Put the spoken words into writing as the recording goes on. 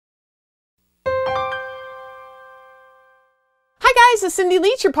this is Cindy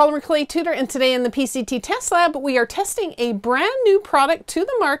Leach, your polymer clay tutor, and today in the PcT Test Lab, we are testing a brand new product to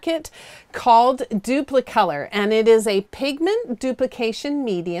the market called Duplicolor, and it is a pigment duplication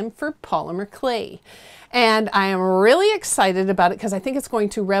medium for polymer clay. And I am really excited about it because I think it's going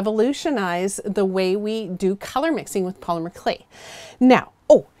to revolutionize the way we do color mixing with polymer clay. Now,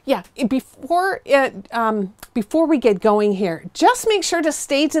 oh yeah, before we get going here, just make sure to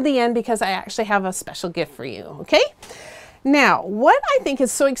stay to the end because I actually have a special gift for you, okay? Now, what I think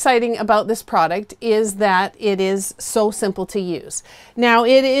is so exciting about this product is that it is so simple to use. Now,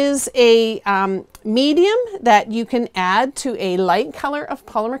 it is a medium that you can add to a light color of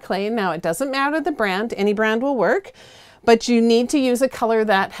polymer clay. Now, it doesn't matter the brand, any brand will work, but you need to use a color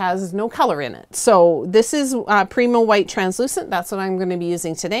that has no color in it. So this is Premo White Translucent. That's what I'm going to be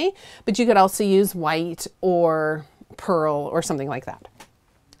using today, but you could also use white or pearl or something like that.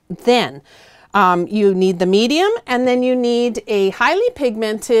 Then, you need the medium, and then you need a highly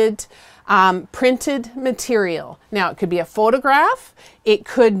pigmented printed material. Now, it could be a photograph, it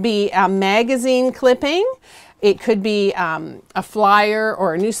could be a magazine clipping, it could be a flyer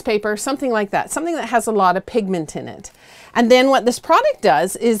or a newspaper, something like that, something that has a lot of pigment in it. And then what this product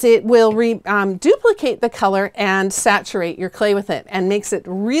does is it will duplicate the color and saturate your clay with it and makes it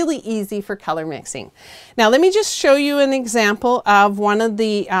really easy for color mixing. Now let me just show you an example of one of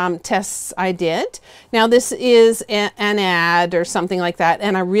the tests I did. Now this is an ad or something like that,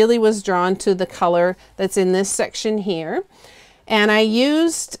 and I really was drawn to the color that's in this section here. And I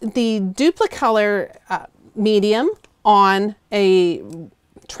used the Duplicolor medium on a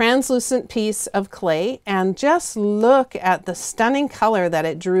translucent piece of clay, and just look at the stunning color that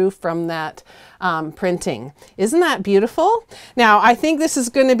it drew from that printing. Isn't that beautiful? Now, I think this is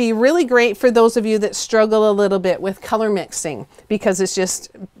going to be really great for those of you that struggle a little bit with color mixing because it's just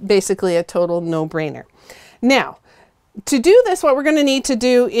basically a total no-brainer. Now, to do this, what we're going to need to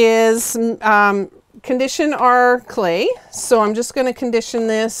do is condition our clay. So I'm just going to condition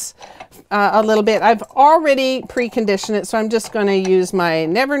this a little bit. I've already preconditioned it, so I'm just going to use my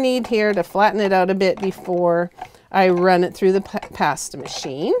Never Need here to flatten it out a bit before I run it through the pasta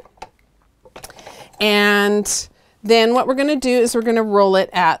machine. And then what we're going to do is we're going to roll it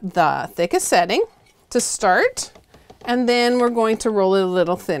at the thickest setting to start, and then we're going to roll it a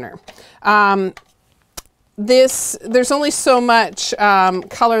little thinner. There's only so much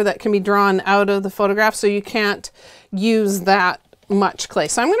color that can be drawn out of the photograph, so you can't use that much clay.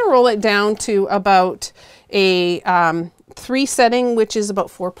 So I'm going to roll it down to about a 3 setting, which is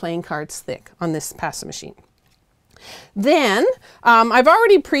about 4 playing cards thick on this pasta machine. Then I've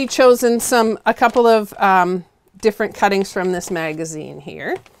already pre-chosen a couple of different cuttings from this magazine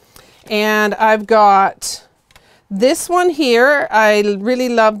here, and I've got this one here. I really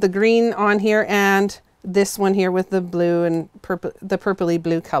love the green on here, and this one here with the blue and purple, the purpley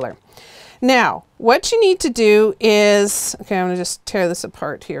blue color. Now, what you need to do is, okay, I'm going to just tear this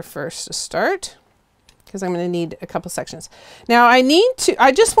apart here first to start, because I'm going to need a couple sections. Now, I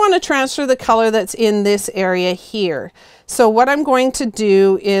just want to transfer the color that's in this area here. So what I'm going to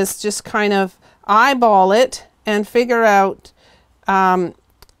do is just kind of eyeball it and figure out the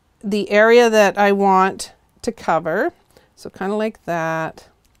area that I want to cover. So kind of like that.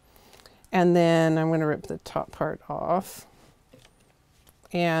 And then I'm going to rip the top part off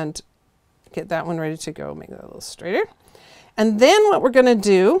and get that one ready to go, make that a little straighter. And then what we're going to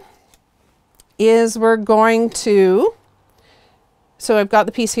do is we're going to, so I've got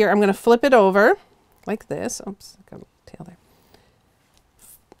the piece here, I'm going to flip it over like this. Oops, I got a tail there.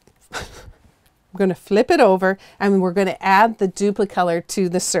 I'm going to flip it over, and we're going to add the Duplicolor to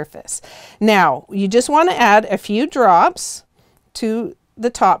the surface. Now, you just want to add a few drops to the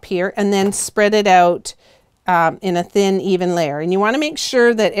top here and then spread it out in a thin, even layer. And you want to make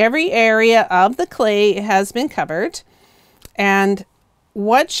sure that every area of the clay has been covered. And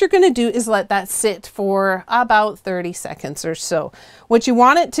what you're going to do is let that sit for about 30 seconds or so. What you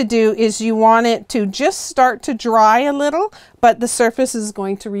want it to do is you want it to just start to dry a little, but the surface is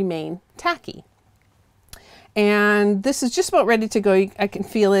going to remain tacky. And this is just about ready to go. I can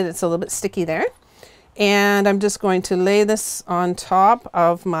feel it. It's a little bit sticky there. And I'm just going to lay this on top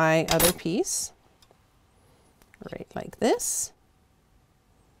of my other piece. Right like this.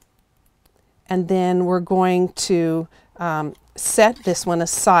 And then we're going to set this one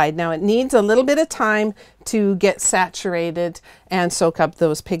aside. Now it needs a little bit of time to get saturated and soak up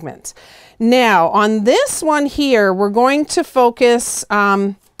those pigments. Now on this one here, we're going to focus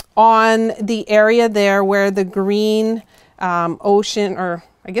on the area there where the green ocean, or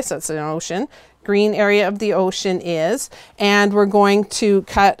I guess that's an ocean, green area of the ocean is, and we're going to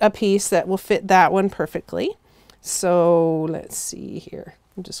cut a piece that will fit that one perfectly. So let's see here.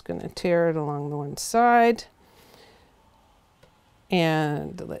 I'm just going to tear it along the one side.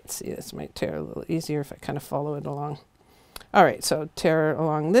 And let's see, this might tear a little easier if I kind of follow it along. All right, so tear it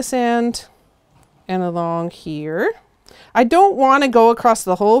along this end and along here. I don't want to go across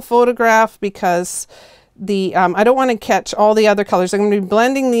the whole photograph because I don't want to catch all the other colors. I'm going to be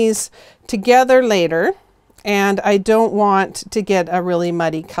blending these together later, and I don't want to get a really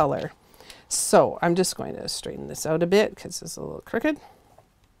muddy color. So I'm just going to straighten this out a bit because it's a little crooked.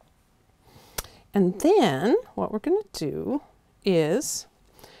 And then what we're going to do is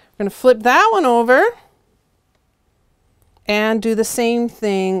we're going to flip that one over and do the same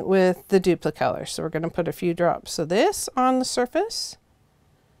thing with the Duplicolor. So we're going to put a few drops of this on the surface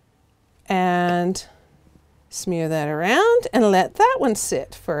and smear that around and let that one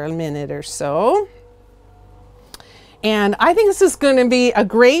sit for a minute or so. And I think this is going to be a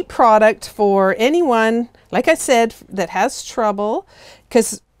great product for anyone, like I said, that has trouble,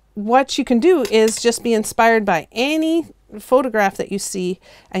 because what you can do is just be inspired by any photograph that you see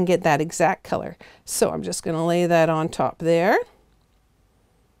and get that exact color. So I'm just going to lay that on top there.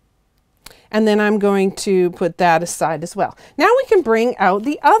 And then I'm going to put that aside as well. Now we can bring out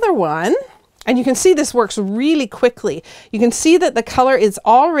the other one. And you can see this works really quickly. You can see that the color is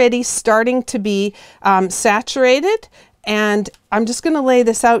already starting to be saturated. And I'm just going to lay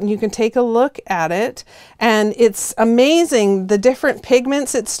this out and you can take a look at it. And it's amazing the different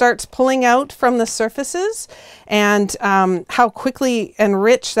pigments it starts pulling out from the surfaces and how quickly and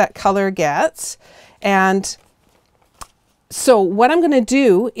rich that color gets. And so what I'm going to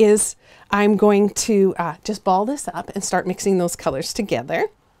do is I'm going to just ball this up and start mixing those colors together.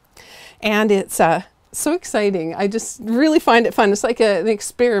 And it's so exciting. I just really find it fun. It's like an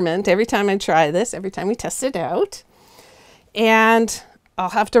experiment every time I try this, every time we test it out. And I'll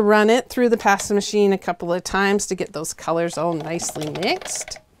have to run it through the pasta machine a couple of times to get those colors all nicely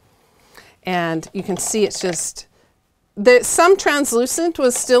mixed. And you can see it's just, some translucent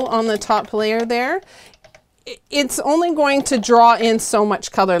was still on the top layer there. It's only going to draw in so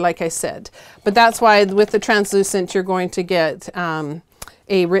much color, like I said. But that's why with the translucent, you're going to get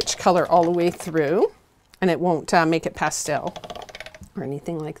a rich color all the way through, and it won't make it pastel or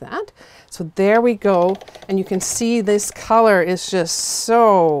anything like that. So there we go, and you can see this color is just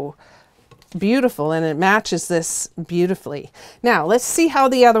so beautiful and it matches this beautifully. Now let's see how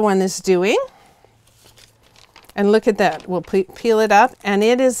the other one is doing. And look at that, we'll peel it up and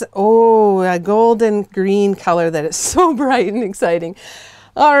it is, oh, a golden green color that is so bright and exciting.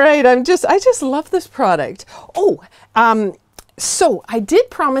 All right, I just love this product. Oh, so I did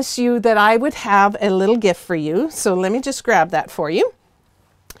promise you that I would have a little gift for you. So let me just grab that for you.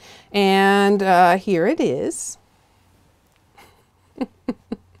 And here it is.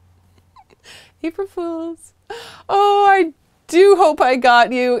 April Fools. Oh, I do hope I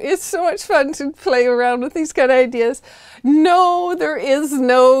got you. It's so much fun to play around with these kind of ideas. No, there is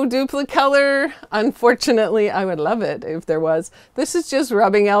no Duplicolor. Unfortunately, I would love it if there was. This is just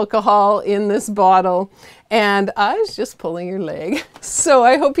rubbing alcohol in this bottle. And I was just pulling your leg. So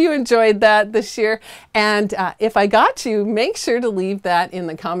I hope you enjoyed that this year. And if I got you, make sure to leave that in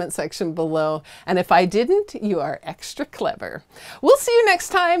the comment section below. And if I didn't, you are extra clever. We'll see you next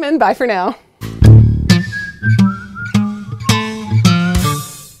time and bye for now.